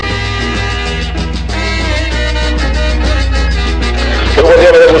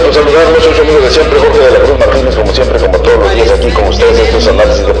saludarlos, soy su amigo de siempre, Jorge Martínez, como siempre, como todos los días aquí con ustedes. Esto es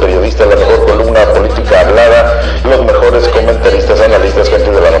Análisis de Periodistas, la mejor columna política hablada, los mejores comentaristas, analistas,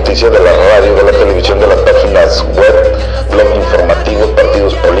 gente de la noticia, de la radio, de la televisión, de las páginas web, blogs informativos,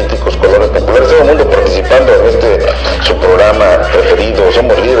 partidos políticos, colores populares, todo el mundo participando en este su programa preferido.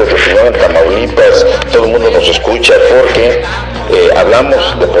 Somos líderes de opinión en Tamaulipas, todo el mundo nos escucha porque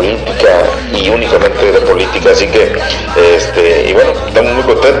hablamos de política y únicamente de política, así que y bueno, estamos muy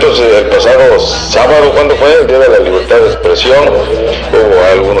contentos. El pasado sábado, ¿cuándo fue? El Día de la Libertad de Expresión, hubo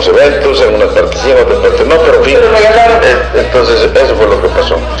algunos eventos, algunas partes sí, otras partes no, pero en fin, entonces eso fue lo que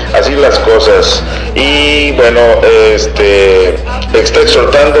pasó, así las cosas. Y bueno, está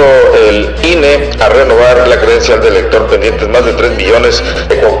exhortando el INE a renovar la credencial de elector pendientes más de 3 millones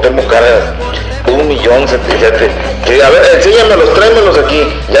de Cuauhtémoc Cara. 1 millón, fíjate. A ver, enséñamelos, tráemelos aquí.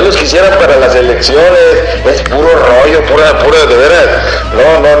 Ya los quisiera para las elecciones. Es puro rollo, pura, de veras. No.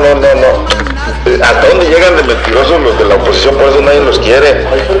 ¿Hasta dónde llegan de mentirosos los de la oposición? Por eso nadie los quiere.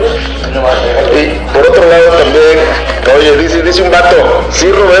 Y por otro lado también, oye, dice un vato, sí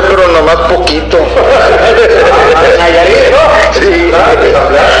robé, pero nomás poquito. Sí,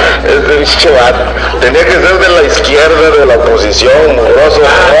 este bicho vato. Tenía que ser de la izquierda, de la oposición, mugroso,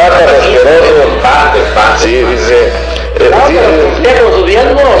 asqueroso. Sí, dice. No,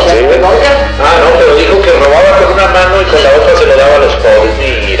 pero dijo que robaba con una mano y con la otra se lo daba a los pobres.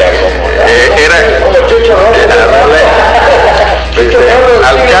 Mira cómo era.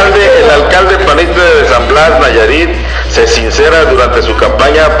 El alcalde panista de San Blas, Nayarit, se sincera durante su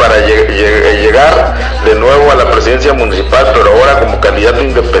campaña para llegar de nuevo a la presidencia municipal, pero ahora como candidato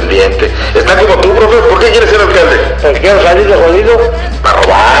independiente. Está como tú, profe, ¿por qué quieres ser alcalde? Porque quiero salir de jodido. Para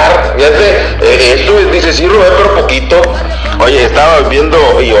robar. Fíjate, esto dice, sí robé, pero poquito. Oye, estaba viendo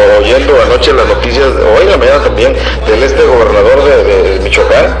y oyendo anoche las noticias, hoy en la mañana también, del gobernador de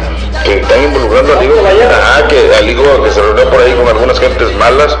Michoacán, que están involucrando al hijo, al hijo que se reunió por ahí con algunas gentes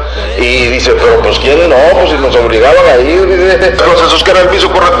malas, y dice, pero pues quién no, pues si nos obligaban a ir, dice. Oscar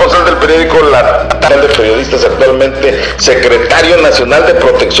Alvizo, corresponsal del periódico La Tarde de Periodistas, actualmente secretario nacional de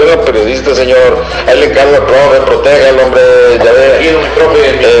protección a periodistas, señor. Ahí le encargo al profe, proteja al hombre, ya ve.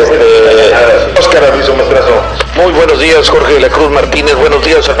 Oscar Alvizo, maestrazo. Muy buenos días, Jorgedelacruz Martínez, buenos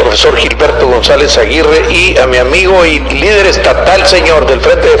días al profesor Gilberto González Aguirre y a mi amigo y líder estatal, señor, del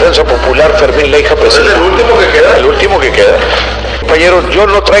Frente de Defensa Popular, Fermin, leija, ¿Es el último que queda? El último que queda. Compañeros, yo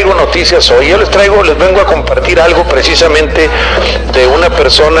no traigo noticias hoy, les vengo a compartir algo precisamente de una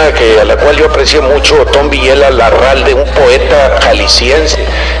persona a la cual yo aprecio mucho, Othon Larralde, un poeta jalisciense.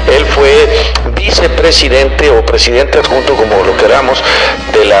 Él fue vicepresidente o presidente adjunto, como lo queramos,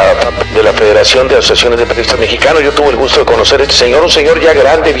 de la Federación de Asociaciones de Periodistas Mexicanos. Yo tuve el gusto de conocer a este señor, un señor ya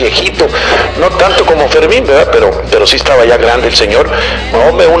grande, viejito, no tanto como Fermín, ¿verdad? Pero sí estaba ya grande el señor, un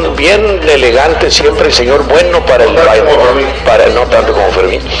hombre bien elegante siempre, el señor, bueno para el baile, no tanto como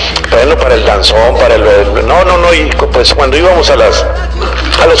Fermín, para el danzón, y pues cuando íbamos a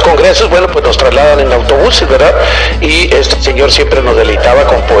los congresos, bueno, pues nos trasladan en autobuses, ¿verdad? Y este señor siempre nos deleitaba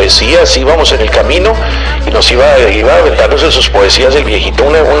con poesías, íbamos en el camino y nos iba aventándose sus poesías el viejito,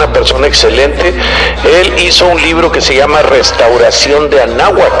 una persona excelente. Él hizo un libro que se llama Restauración de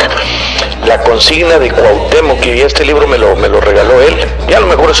Anáhuac, la consigna de Cuauhtémoc, y este libro me lo regaló él, ya a lo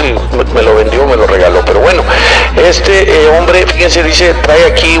mejor si me lo vendió, me lo regaló, pero bueno, este hombre, fíjense, trae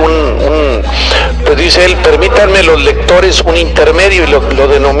aquí pues dice él, permítanme los lectores un intermedio, y lo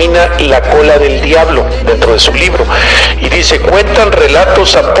denomina la cola del diablo dentro de su libro, y dice, cuentan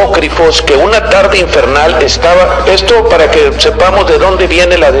relatos apócrifos que una tarde infernal estaba, esto para que sepamos de dónde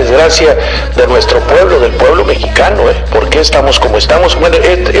viene la desgracia de nuestro pueblo, del pueblo mexicano, ¿por qué estamos como estamos? Bueno,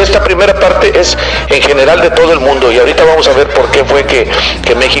 esta primera parte es en general de todo el mundo, y ahorita vamos a ver por qué fue que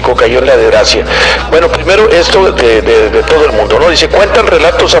México cayó en la desgracia. Bueno, primero esto de todo el mundo, ¿no? Dice, cuentan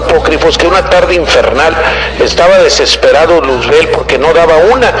relatos apócrifos que una tarde infernal estaba desesperado Luzbel porque no daba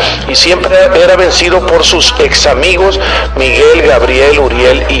una, y siempre era vencido por sus ex amigos Miguel, Gabriel,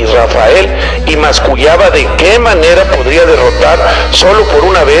 Uriel y Rafael, y mascullaba de qué manera podría derrotar solo por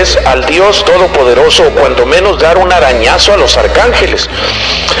una vez al Dios Todopoderoso, o cuando menos dar un arañazo a los arcángeles.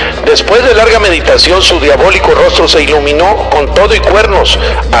 Después de larga meditación, su diabólico rostro se iluminó con todo y cuernos.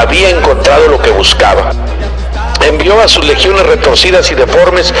 Había encontrado lo que buscaba. envió a sus legiones retorcidas y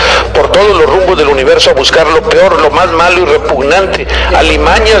deformes por todos los rumbos del universo a buscar lo peor, lo más malo y repugnante,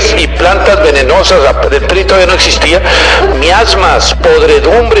 alimañas y plantas venenosas, el PRI todavía no existía, miasmas,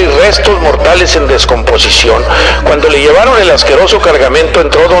 podredumbre y restos mortales en descomposición. Cuando le llevaron el asqueroso cargamento,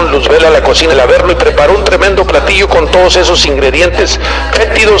 entró don Luzbel a la cocina a verlo y preparó un tremendo platillo con todos esos ingredientes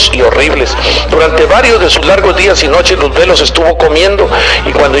fétidos y horribles. Durante varios de sus largos días y noches Luzbel los estuvo comiendo,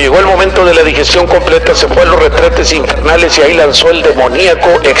 y cuando llegó el momento de la digestión completa se fue a los retretes infernales y ahí lanzó el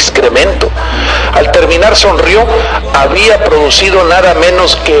demoníaco excremento. Al terminar sonrió, había producido nada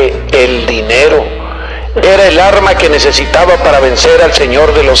menos que el dinero. Era el arma que necesitaba para vencer al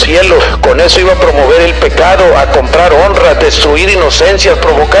Señor de los cielos. Con eso iba a promover el pecado, a comprar honra, destruir inocencias,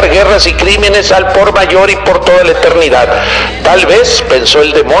 provocar guerras y crímenes al por mayor y por toda la eternidad. Tal vez, pensó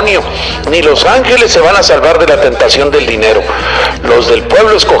el demonio, ni los ángeles se van a salvar de la tentación del dinero. Los del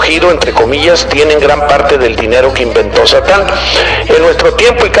pueblo escogido, entre comillas, tienen gran parte del dinero que inventó Satán. En nuestro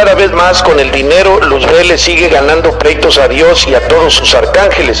tiempo y cada vez más, con el dinero, Luzbel le sigue ganando pleitos a Dios y a todos sus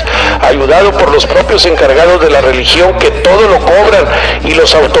arcángeles, ayudado por los propios encargados de la religión, que todo lo cobran, y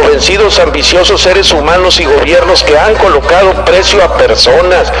los autovencidos ambiciosos seres humanos y gobiernos que han colocado precio a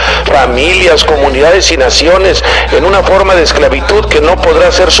personas, familias, comunidades y naciones en una forma de esclavitud que no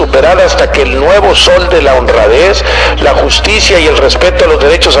podrá ser superada hasta que el nuevo sol de la honradez, la justicia y el respeto a los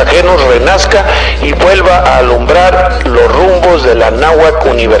derechos ajenos renazca y vuelva a alumbrar los rumbos de la náhuatl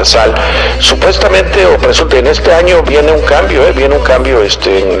universal. Supuestamente o presunto en este año viene un cambio, en el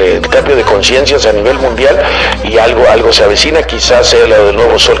cambio de conciencias a nivel mundial, y algo se avecina, quizás sea lo del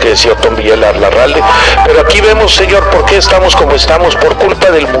nuevo sol que decía Othon Larralde. Pero aquí vemos, señor, por qué estamos como estamos, por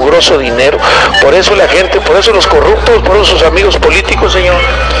culpa del mugroso dinero. Por eso la gente, por eso los corruptos, por eso sus amigos políticos, señor.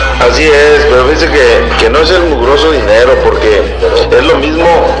 Así es, pero dice que no es el mugroso dinero, porque es lo mismo,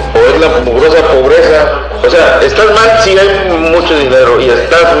 o es la mugrosa pobreza. O sea, estás mal si hay mucho dinero, y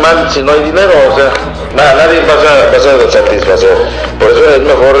estás mal si no hay dinero. O sea, nadie vas a satisfacer. Por eso es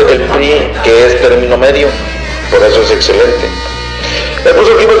mejor el PRI, que es término medio. Por eso es excelente. El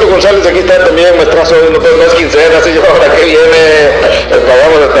profesor Gilberto González, aquí está también, maestrazo, no es quincena, señor, ahora que viene,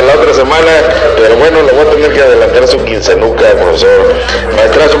 pagamos hasta la otra semana, pero bueno, le voy a tener que adelantar su quincenuca, profesor.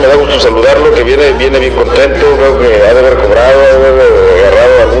 Maestrazo, me da gusto saludarlo, que viene bien contento, creo que ha de haber cobrado, ha de haber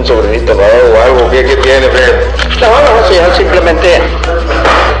agarrado algún sobrinito nuevo o algo. ¿Qué tiene, No, señor, simplemente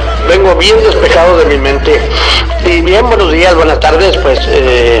vengo bien despejado de mi mente. Y bien, buenos días, buenas tardes, pues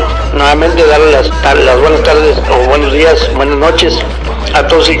nuevamente darle las buenas tardes o buenos días, buenas noches a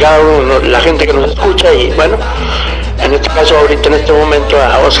todos y cada uno, la gente que nos escucha, y bueno, en este caso ahorita en este momento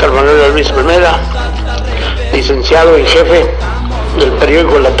a Óscar Manuel Alvizo, licenciado y jefe del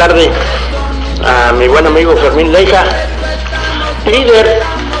periódico La Tarde, a mi buen amigo Fermin Leija, líder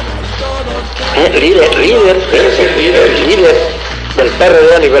del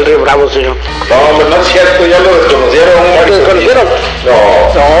PRD a nivel Río Bravo, señor. No, no es cierto, ya lo desconocieron. ¿Ya lo desconocieron?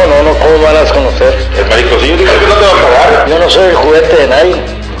 No, ¿cómo van a desconocer? El maricosillo dice que no te va a pagar. Yo no soy el juguete de nadie.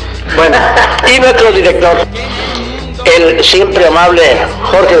 Bueno, y nuestro director, el siempre amable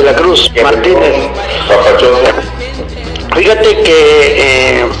Jorge de la Cruz Martínez. Papachoso. Fíjate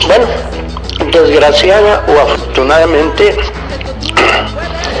que, bueno, desgraciada o afortunadamente,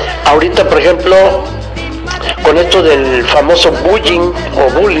 ahorita, por ejemplo, con esto del famoso bullying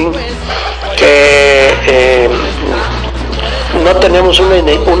o bullying, que no tenemos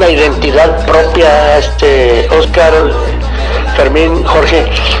una identidad propia, Óscar, Fermín, Jorge,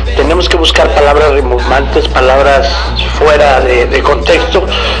 tenemos que buscar palabras rimbombantes, palabras fuera de contexto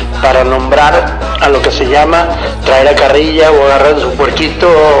para nombrar a lo que se llama traer a carrilla o agarrar su puerquito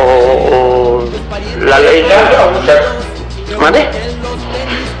o la leija. ¿Mande?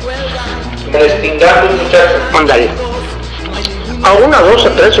 Respingando un muchacho. Ándale. A 1, a 2, a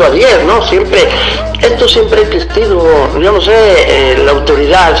 3 o a 10, ¿no? Siempre, esto siempre ha existido, yo no sé, la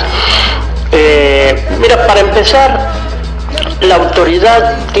autoridad. Mira, para empezar, la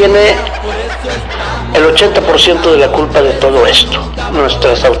autoridad tiene el 80% de la culpa de todo esto.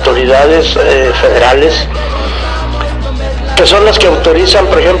 Nuestras autoridades federales, que son las que autorizan,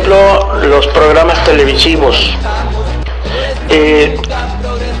 por ejemplo, los programas televisivos.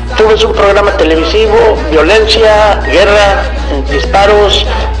 Tú ves un programa televisivo, violencia, guerra, disparos,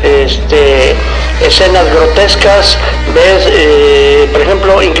 escenas grotescas, ves, por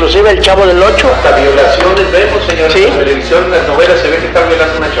ejemplo, inclusive el Chavo del 8. La violación del vemos, señor, ¿sí? En la televisión, en las novelas se ve que están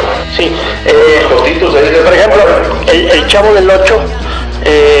violando a una chava. Sí, Ahí por ejemplo, el Chavo del 8,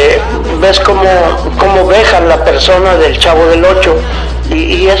 ves cómo vejan la persona del Chavo del 8,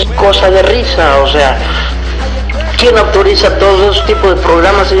 y es cosa de risa, o sea, ¿quién autoriza todos esos tipos de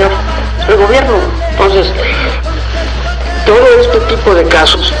programas, señor? El gobierno. Entonces, todo este tipo de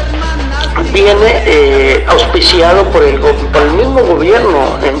casos viene auspiciado por el mismo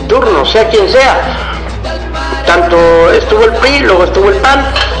gobierno en turno, sea quien sea. Tanto estuvo el PRI, luego estuvo el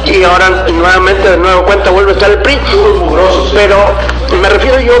PAN, y ahora nuevamente de nuevo cuenta vuelve a estar el PRI, pero me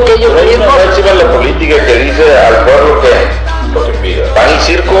refiero yo que ellos mismos... Encima la política que dice al pueblo lo que pida. Pan y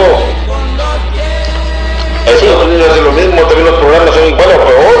circo. Estados Unidos hace lo mismo, también los programas son igual o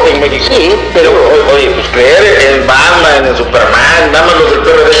peor en México. Sí, pero... Oye, pues creer en Batman, en Superman, nada más los del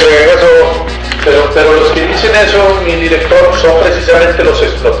PRD creen eso. Pero los que dicen eso, mi director, son precisamente los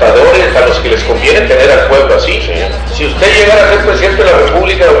explotadores a los que les conviene tener al pueblo así. Sí. Si usted llegara a ser presidente de la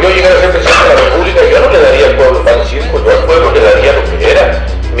República, o yo llegara a ser presidente de la República, yo no le daría al pueblo pan y circo, yo al pueblo le daría lo que era.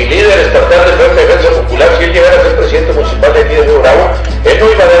 Mi líder estatal de Frente de Defensa Popular, si él llegara a ser presidente municipal de aquí de Río Bravo, él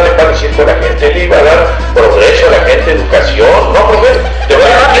no iba a darle pan y circo a la gente, él iba a dar progreso a la gente, educación, no, profe, de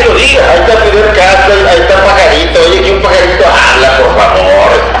verdad que lo diga. Ahí está Fidel Castro, ahí está Pajarito, oye, que un pajarito habla, por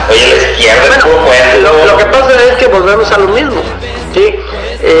favor, oye, la izquierda, lo que pasa es que volvemos a lo mismo, ¿sí?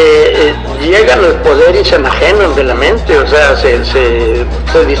 Llegan al poder y se enajenan de la mente, o sea,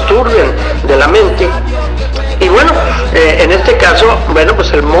 se disturben de la mente. Y bueno, en este caso, bueno,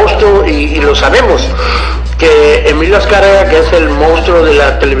 pues el monstruo, y lo sabemos, que Emilio Azcárraga, que es el monstruo de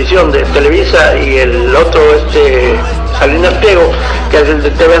la televisión, de Televisa, y el otro, Salinas Pliego, que es el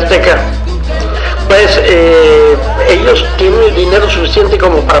de TV Azteca, pues ellos tienen el dinero suficiente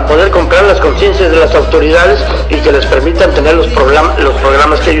como para poder comprar las conciencias de las autoridades y que les permitan tener los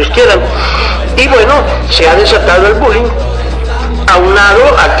programas que ellos quieran. Y bueno, se ha desatado el bullying,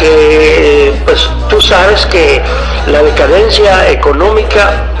 aunado a que pues tú sabes que la decadencia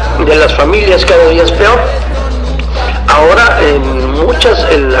económica de las familias cada día es peor. Ahora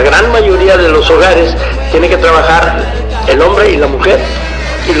en la gran mayoría de los hogares tiene que trabajar el hombre y la mujer,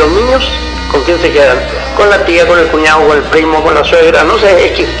 y los niños, ¿con quién se quedan? Con la tía, con el cuñado, con el primo, con la suegra, no sé,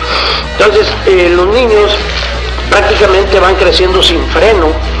 X. Entonces los niños prácticamente van creciendo sin freno,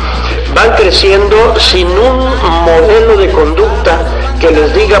 van creciendo sin un modelo de conducta que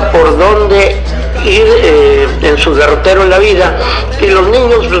les diga por dónde ir en su derrotero en la vida, y los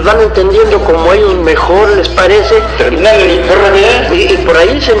niños pues van entendiendo como a ellos mejor les parece, y por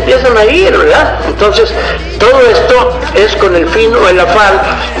ahí se empiezan a ir, ¿verdad? Entonces todo esto es con el fin o el afán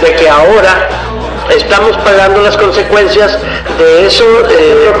de que ahora estamos pagando las consecuencias de eso,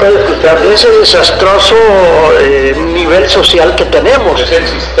 de ese desastroso nivel social que tenemos. Es el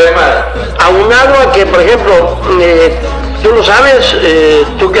sistema. Aunado a que, por ejemplo, tú lo sabes,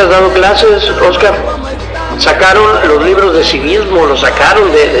 tú que has dado clases, Oscar, sacaron los libros de civismo, los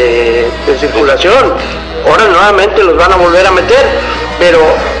sacaron de circulación. Ahora nuevamente los van a volver a meter, pero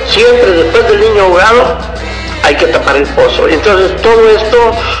siempre después del niño ahogado hay que tapar el pozo. Y entonces todo esto,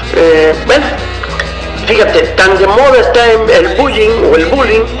 bueno, fíjate, tan de moda está el bullying o el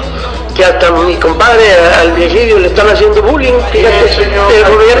bullying, que hasta mi compadre al viejillo le están haciendo bullying. Fíjate, el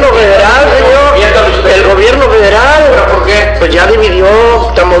gobierno federal, señor, el gobierno federal, ¿por qué? pues ya dividió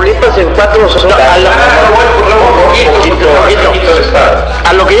Tamaulipas en 4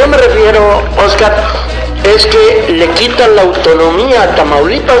 a lo que yo me refiero, Oscar, es que le quitan la autonomía a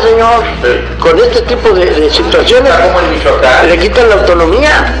Tamaulipas, señor, con este tipo de situaciones. Le quitan la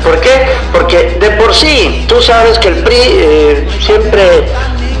autonomía. ¿Por qué? Porque de por sí, tú sabes que el PRI siempre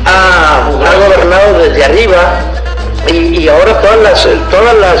ha gobernado desde arriba, y ahora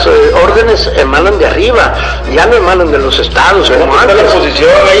todas las órdenes emanan de arriba, ya no emanan de los estados como antes. La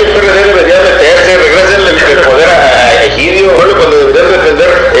oposición, ahí el PRD debería meterse, regresen el poder a Egidio, cuando debería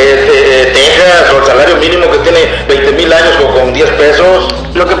defender Texas o el salario mínimo que tiene 20,000 años con 10 pesos.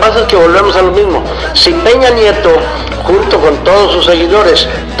 Lo que pasa es que volvemos a lo mismo. Si Peña Nieto, junto con todos sus seguidores,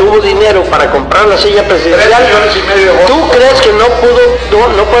 tuvo dinero para comprar la silla presidencial, ¿tú crees que no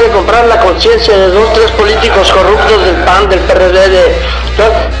puede comprar la conciencia de 2 o 3 políticos corruptos del PAN, del PRD,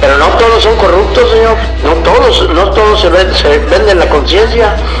 pero no todos son corruptos, señor? No todos se venden la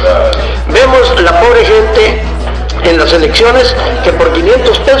conciencia. Vemos la pobre gente en las elecciones que por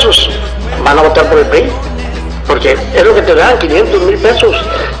 500 pesos van a votar por el PRI, porque es lo que te dan, 500,000 pesos.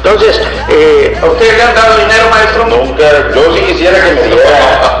 Entonces, ¿a ustedes le han dado dinero, maestro? Nunca, yo sí quisiera que me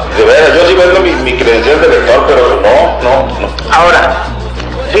diera, de veras, yo sí vendo mi credencial de lector, pero no. Ahora,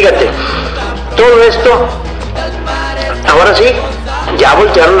 fíjate, todo esto, ahora sí, ya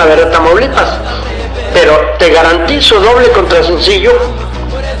voltearon a ver a Tamaulipas, pero te garantizo doble contra sencillo.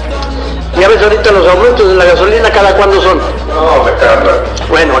 Ya ves ahorita los aumentos de la gasolina, ¿cada cuándo son? No, de cada rato.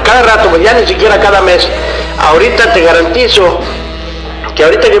 Bueno, a cada rato, pues ya ni siquiera cada mes. Ahorita te garantizo que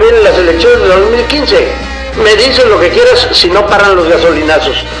ahorita que vienen las elecciones de 2015, me dices lo que quieras si no paran los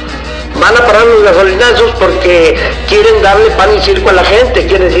gasolinazos. van a parar los gasolinazos porque quieren darle pan y circo a la gente,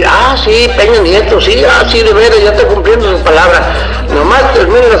 quieren decir, sí, Peña Nieto, sí, sí, de veras, ya está cumpliendo su palabra. Nomás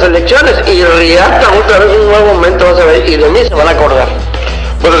terminen las elecciones y riata otra vez un nuevo momento, vas a ver, y de mí se van a acordar.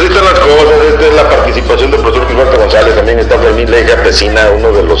 Pues así están las cosas. Esta es la participación del profesor Gilberto González. También está fermin, leija,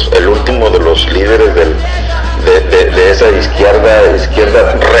 el último de los líderes de esa izquierda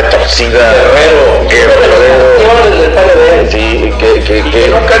retorcida. Guerrero. Sí, que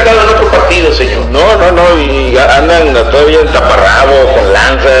nunca han dado en otro partido, señor. No, y andan todavía en taparrabo, con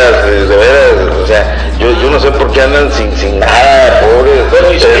lanzas, de veras, o sea, yo no sé por qué andan sin nada, pobres.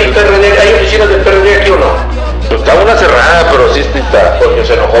 Bueno, ¿y si hay oficinas del PRD aquí o no? Está una cerrada, pero sí está. Porque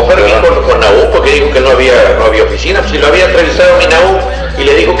se enojó Fermin con Naú porque dijo que no había oficina. Pues si lo había entrevistado a mi Naú y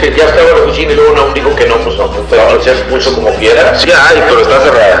le dijo que ya estaba la oficina y luego Naú dijo que no, pues no, se puso como quiera. Sí hay, pero está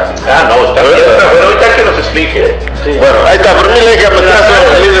cerrada. No, está abierta. Pero ahorita que nos explique. Sí. Bueno, ahí está, fermin, leija,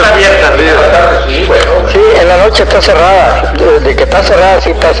 está abierta. Sí, bueno. Sí, en la noche está cerrada. De que está cerrada,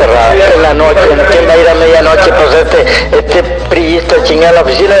 sí está cerrada. En la noche, ¿quién va a ir a medianoche? Pues este priista chingada, la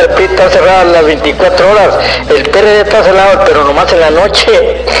oficina del PRI está cerrada las 24 horas. El PRD está cerrado, pero nomás en la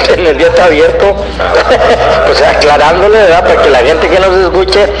noche, en el día está abierto. Pues aclarándole, ¿verdad? Para que la gente que nos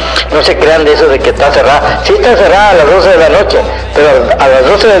escuche no se crean de eso de que está cerrada. Sí está cerrada a las 12 de la noche, pero a las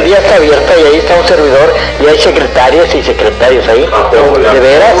 12 del día está abierta y ahí está un servidor y hay secretarias y secretarios ahí. De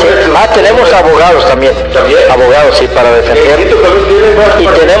veras, sí. Tenemos abogados también. Abogados, sí, para defender. Y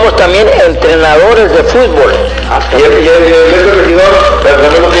tenemos también entrenadores de fútbol. ¿Y el regidor?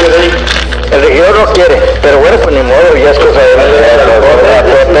 ¿También lo tienes ahí? El regidor no quiere, pero bueno, pues ni modo, ya es cosa de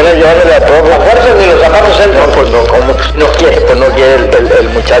apenas llevarle a todos. La fuerza ni los zapatos entran, pues no, como no quiere el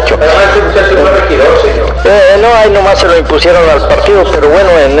muchacho. Además, este muchacho no es regidor, señor. No, ahí nomás se lo impusieron al partido, pero bueno,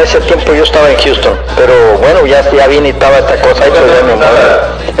 en ese tiempo yo estaba en Houston, pero bueno, ya bien y estaba esta cosa, ahí pues ya me mola.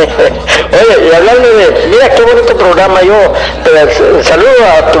 Oye, y hablando de, mira qué bonito programa, yo saludo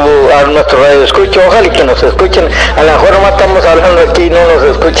a nuestro radio escucho, ojalá y que nos escuchen, a lo mejor nomás estamos hablando aquí y no nos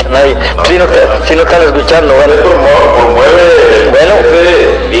escucha nadie, si no están escuchando, bueno. Bueno,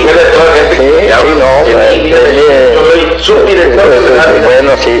 dígale a toda la gente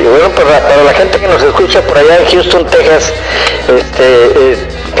bueno, sí, bueno, para la gente que nos escucha por allá en Houston, Texas,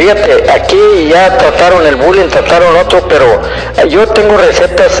 fíjate, aquí ya trataron el bullying, trataron otro, pero yo tengo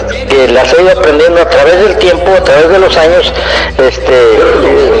recetas que las he ido aprendiendo a través del tiempo, a través de los años,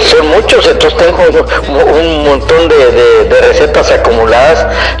 son muchos, entonces tengo un montón de recetas acumuladas.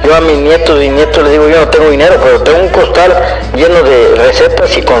 Yo a mis nietos y nietos les digo, yo no tengo dinero, pero tengo un costal lleno de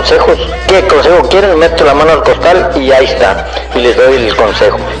recetas y consejos. ¿Qué consejo quieren? Meto la mano al costal y ahí está, y les doy el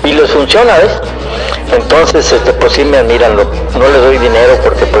consejo. Y les funciona, ¿ves? Entonces, pues sí me admiran, no les doy dinero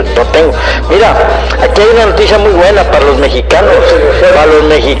porque pues no tengo. Mira, aquí hay una noticia muy buena para los mexicanos. Para los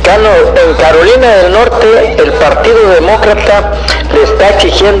mexicanos, en Carolina del Norte, el Partido Demócrata le está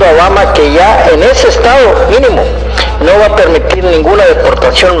exigiendo a Obama que ya en ese estado mínimo no va a permitir ninguna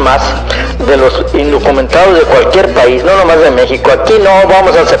deportación más de los indocumentados de cualquier país, no nomás de México. Aquí no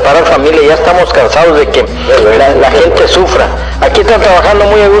vamos a separar familia, ya estamos cansados de que la gente sufra. Aquí están trabajando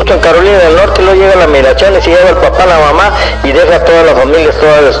muy a gusto en Carolina del Norte, luego llega la migración y se lleva el papá, la mamá y deja a todas las familias,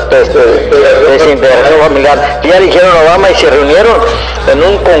 esa integración familiar. Ya dijeron Obama y se reunieron en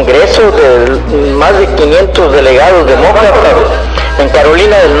un congreso de más de 500 delegados demócratas en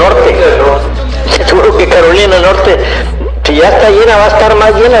Carolina del Norte. Seguro que Carolina del Norte, si ya está llena, va a estar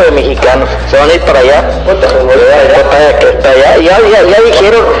más llena de mexicanos. Se van a ir para allá. Ya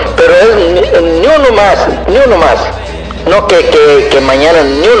dijeron, pero es ni uno más. No que mañana,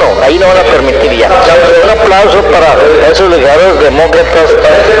 ni uno, ahí no van a permitir ya. Un aplauso para esos delegados demócratas.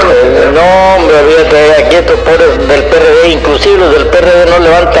 No, hombre, olvídate, aquí estos pobres del PRD, inclusive los del PRD no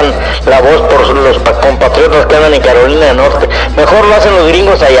levantan la voz por los compatriotas que andan en Carolina del Norte. Mejor lo hacen los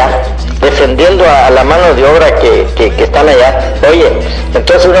gringos allá, defendiendo a la mano de obra que están allá. Oye,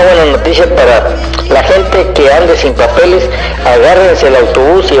 entonces una buena noticia para la gente que ande sin papeles, agárrense el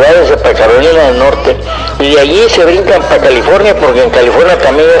autobús y váyanse para Carolina del Norte, y de allí se brincan para California, porque en California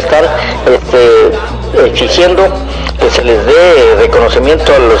también están exigiendo que se les dé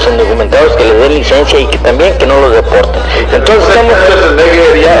reconocimiento a los indocumentados, que les den licencia y que también que no los deporten. Entonces estamos... No,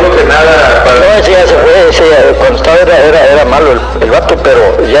 ese ya se fue, cuando estaba era malo el vato,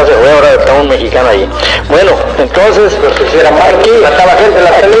 pero ya se fue, ahora está un mexicano allí. Bueno, entonces, aquí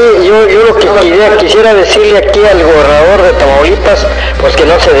yo lo que quisiera decirle aquí al gobernador de Tamaulipas, pues que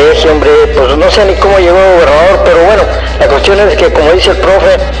no se deje, hombre, pues no sé ni cómo llegó el gobernador, pero bueno, la cuestión es que, como dice el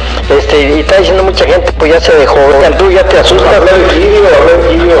profe, y está diciendo mucha gente, pues ya se dejó. Tú ya te asustas.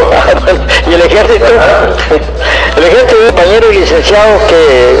 Y el ejército, el ejército de un compañero y licenciado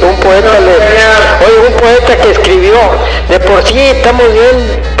que un poeta que escribió, de por sí estamos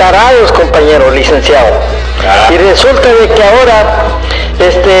bien tarados, compañero licenciado, y resulta de que ahora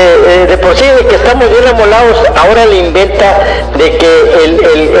de por sí de que estamos bien amolados, ahora le inventa de que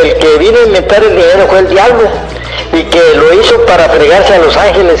el que vino a inventar el dinero fue el diablo y que lo hizo para fregarse a los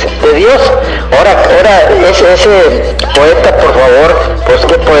ángeles de Dios. Ahora ese poeta, por favor, pues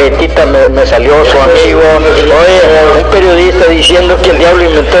qué poetita me salió su amigo, oye, un periodista diciendo que el diablo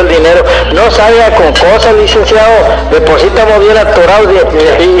inventó el dinero, no salga con cosas, licenciado, de por sí estamos bien atorados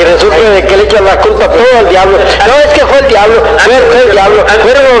y resulta de que le echan la culpa todo al diablo. No, es que fue el diablo, fue el diablo,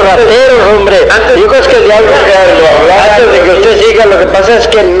 fueron los rateros, hombre, dijo es que el diablo, antes de que usted siga, lo que pasa es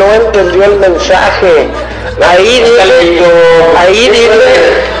que no entendió el mensaje. Ahí dice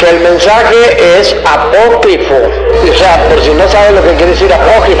que el mensaje es apócrifo, o sea, por si no sabe lo que quiere decir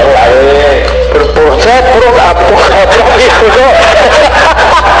apócrifo, por ser apócrifo,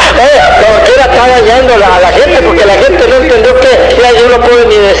 como quiera está dañando a la gente, porque la gente no entendió que ya yo no puedo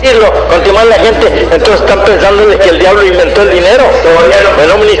ni decirlo, continuar la gente, entonces están pensando de que el diablo inventó el dinero.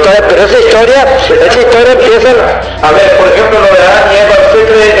 Bueno, una historia, pero esa historia empieza. A ver, por ejemplo, lo de Adán y Eva,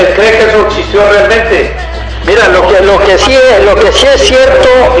 ¿usted cree que eso existió realmente? Mira, lo que sí es cierto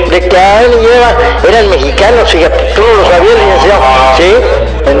de que Adán y Eva eran mexicanos, fíjate, tú no lo sabías, licenciado, ¿sí?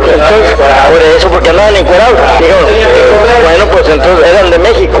 Entonces, por eso, porque andaban encuerados, bueno, pues entonces eran de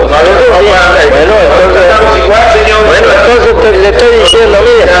México. Entonces le estoy diciendo,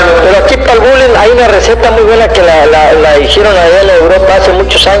 mire, pero aquí para el bullying hay una receta muy buena que la hicieron allá en Europa hace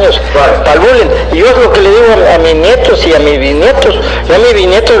muchos años, para el bullying, y yo es lo que le digo a mis nietos y a mis bisnietos, yo a mis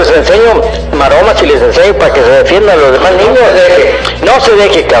bisnietos les enseño maromas y les enseño para que se defiendan los demás niños. No se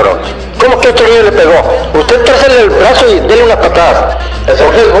deje, cabrón. ¿Cómo que otro niño le pegó? Usted trásele el brazo y dele unas patadas. ¿Eso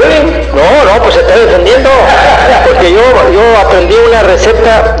es bullying? No, pues se está defendiendo. Porque yo aprendí una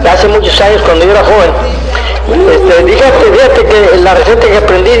receta hace muchos años cuando yo era joven. Fíjate que la receta que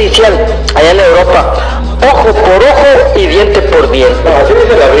aprendí decían allá en Europa, ojo por ojo y diente por diente. Así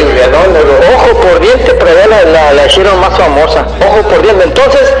dice la Biblia, ¿no? Ojo por diente, pero ya la hicieron más famosa. Ojo por diente.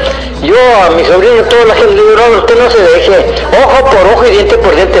 Entonces, yo a mi sobrino, toda la gente le digo, no, usted no se deje. Ojo por ojo y diente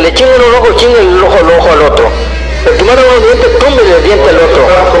por diente. Le chingan un ojo, chingan el ojo al otro. El que manda un diente, túmbele el diente al otro.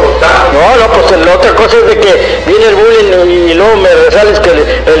 No, pues la otra cosa es de que viene el bullying y luego me resales que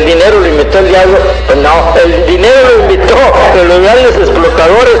el dinero lo inventó el diablo. Pues no, el dinero lo inventó los grandes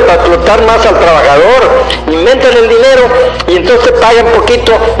explotadores para explotar más al trabajador. Inventan el dinero y entonces pagan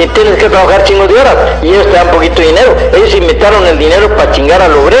poquito y tienes que trabajar chingos de horas y ellos te dan poquito dinero. Ellos inventaron el dinero para chingar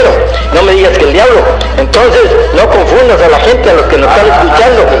al obrero. No me digas que el diablo. Entonces, no confundas a la gente, a los que nos están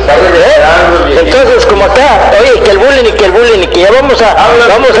escuchando. Entonces, como acá, oye, que el bullying y que ya vamos a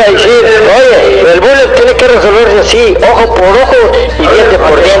decir, oye, el bullying tiene que resolverse así, ojo por ojo y diente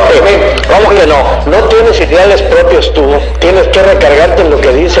por diente. ¿Cómo que no? No tienes ideales propios tú, tienes que recargarte en lo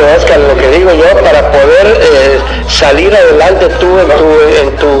que dice Oscar, en lo que digo yo, para poder salir adelante tú en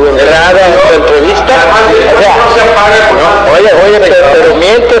tu entrada, en tu entrevista. Oye, pero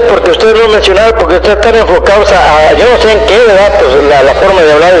mientes porque ustedes no mencionaron, porque ustedes están enfocados yo no sé en qué, ¿verdad? Pues la forma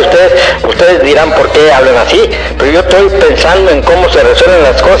de hablar de ustedes dirán por qué hablan así, pero yo estoy pensando en cómo se resuelven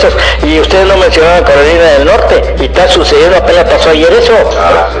las cosas y ustedes no mencionaron Carolina del Norte y está sucediendo, apenas pasó ayer eso,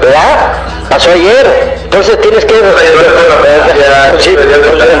 ¿verdad? Pasó ayer, entonces tienes que...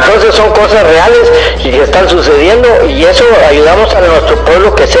 entonces son cosas reales y que están sucediendo y eso ayudamos a nuestro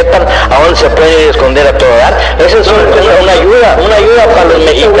pueblo que sepan a dónde se pueden ir a esconder a todo dar. Eso es una ayuda para los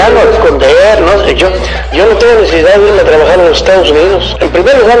mexicanos, esconder, ¿no? Yo no tengo necesidad de irme a trabajar en los Estados Unidos. En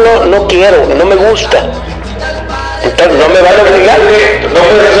primer lugar no quiero, no me gusta. Entonces no me van a obligar. No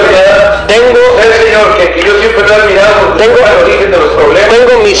puede ser nada. Señor, que yo siempre he admirado el origen de los problemas.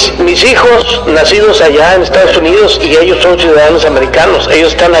 Tengo mis hijos nacidos allá en Estados Unidos y ellos son ciudadanos americanos.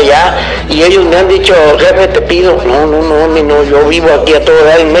 Ellos están allá y ellos me han dicho, jefe, te pido, no, yo vivo aquí a todo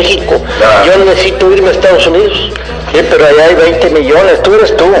dar en México. Yo necesito irme a Estados Unidos. Sí, pero allá hay 20 millones, tú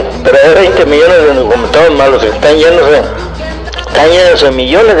eres tú, pero hay 20 millones de documentados malos que están llenos de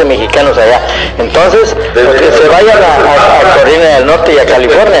millones de mexicanos allá. Entonces, pues que se vayan a Carolina del Norte y a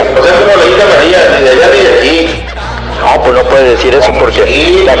California. O sea, como le dije a María, ni de allá ni de aquí. No, pues no puede decir eso porque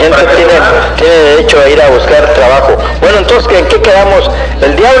la gente tiene derecho a ir a buscar trabajo. Bueno, entonces, ¿en qué quedamos?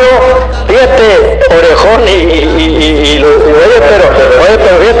 El diablo, fíjate, orejón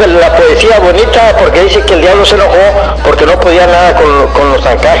pero fíjate la poesía poesía bonita porque dice que el diablo se enojó porque no podía nada con los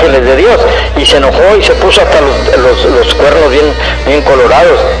arcángeles de Dios y se enojó y se puso hasta los cuernos bien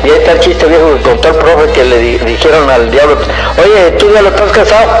colorados. Y ahí está el chiste viejo que contó el profe que le dijeron al diablo, oye, ¿tú ya lo estás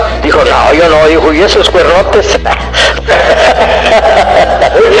casado? Dijo, no, yo no. Dijo, ¿y esos cuernotes?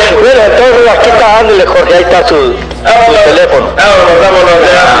 Bueno, entonces aquí está, ándale, Jorge, ahí está su teléfono. Vámonos,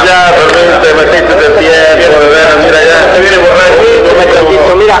 ya, te metiste de tiempo, de veras, mira, ya, te viene borracho.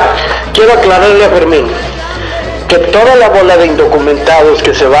 Mira, quiero aclararle a Fermín que toda la bola de indocumentados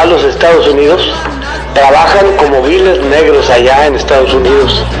que se va a los Estados Unidos trabajan como viles negros allá en Estados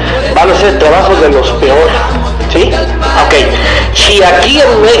Unidos. Van a hacer trabajos de los peores, ¿sí? Ok, si aquí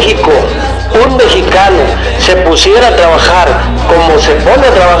en México un mexicano se pusiera a trabajar como se pone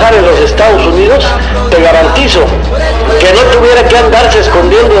a trabajar en los Estados Unidos, te garantizo que no tuviera que andarse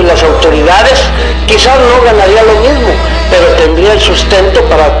escondiendo de las autoridades, quizás no ganaría lo mismo, pero tendría el sustento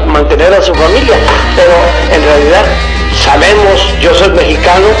para mantener a su familia. Pero en realidad sabemos, yo soy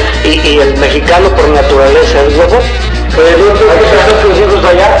mexicano y el mexicano por naturaleza es huevo. ¿Por qué tantos hijos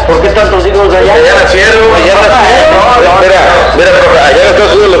allá? ¿Por qué tantos hijos allá? Allá nacieron. Mira, profe, allá en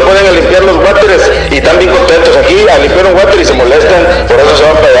Estados Unidos los ponen a limpiar los wateres y están bien contentos. Aquí a limpiar un water y se molestan, por eso se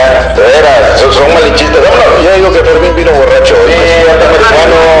van para allá. De veras, son malinchistas. Vámonos, ya